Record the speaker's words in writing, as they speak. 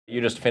You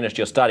just finished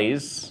your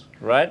studies,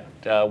 right?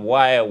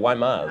 Why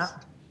Mars?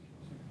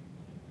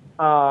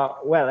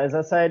 Well, as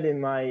I said in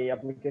my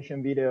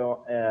application video,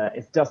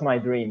 it's just my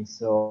dream.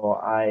 So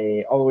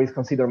I always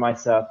consider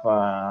myself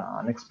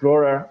an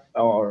explorer,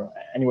 or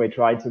anyway,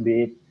 try to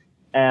be.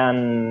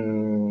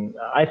 And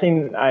I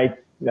think I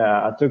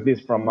took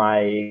this from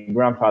my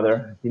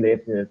grandfather. He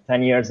lived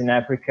 10 years in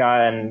Africa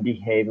and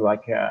behaved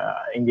like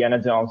Indiana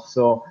Jones.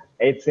 So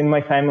it's in my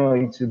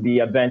family to be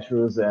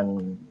adventurous,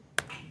 and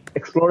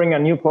exploring a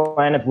new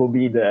planet will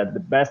be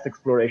the best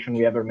exploration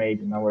we ever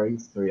made in our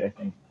history, I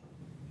think.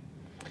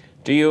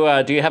 Do you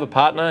have a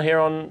partner here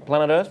on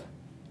planet Earth?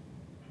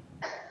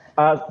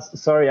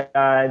 Sorry,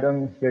 I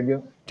don't hear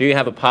you. Do you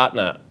have a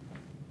partner?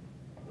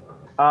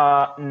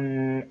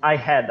 I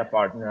had a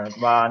partner,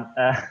 but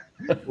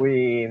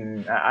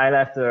I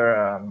left her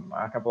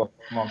a couple of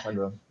months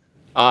ago.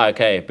 Ah,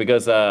 okay.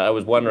 Because I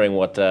was wondering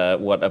what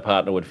a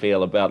partner would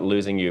feel about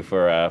losing you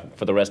for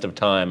the rest of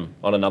time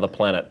on another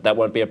planet. That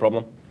won't be a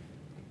problem?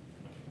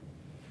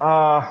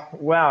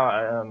 Well,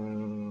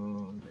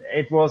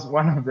 it was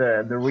one of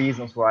the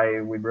reasons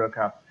why we broke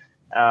up.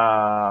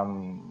 Yeah,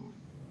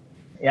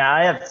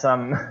 I have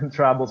some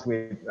troubles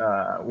with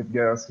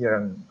girls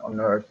here on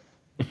Earth.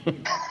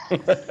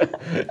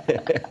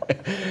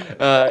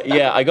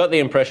 Yeah, I got the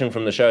impression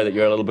from the show that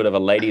you're a little bit of a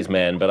ladies'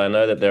 man, but I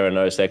know that there are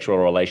no sexual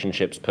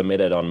relationships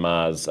permitted on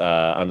Mars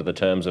under the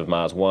terms of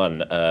Mars 1.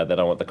 They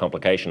don't want the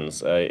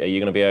complications. Are you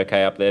going to be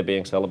okay up there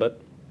being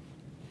celibate?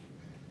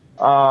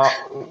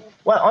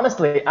 Well,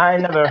 honestly, I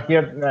never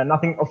heard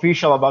nothing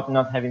official about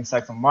not having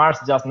sex on Mars,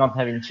 just not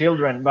having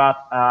children. But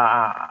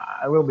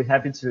I will be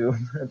happy to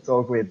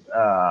talk with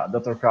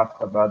Dr.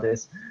 Kraft about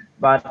this.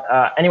 But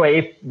anyway,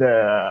 if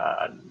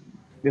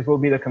this will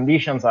be the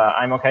conditions,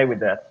 I'm okay with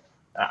that.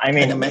 I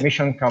mean,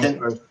 mission comes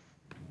first.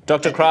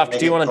 Dr. Kraft,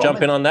 do you want to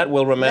jump in on that?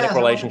 Will romantic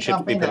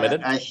relationships be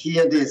permitted? I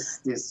hear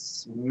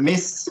this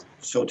myth,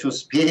 so to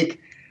speak,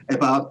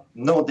 about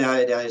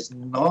there is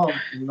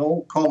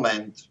no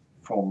comment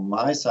from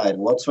my side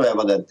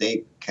whatsoever that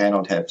they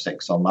cannot have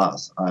sex on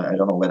Mars. I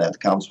don't know where that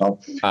comes from.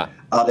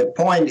 The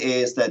point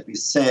is that we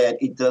said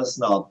it does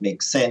not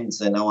make sense,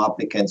 and our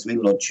applicants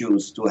will not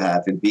choose to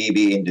have a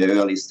baby in the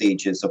early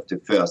stages of the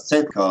first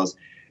set, because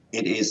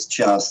it is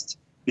just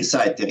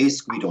beside the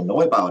risk. We don't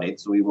know about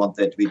it, so we want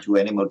that we do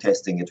animal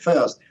testing at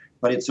first.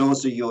 But it's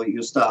also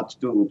you start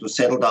to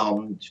settle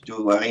down,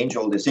 to arrange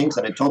all these things,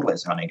 and a toddler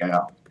is running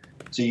around.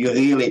 So you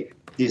really,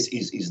 this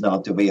is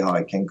not the way how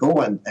it can go,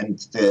 and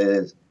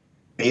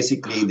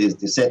basically,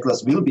 the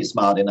settlers will be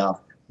smart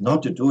enough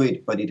not to do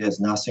it, but it has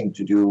nothing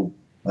to do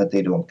that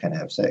they can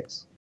have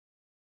sex.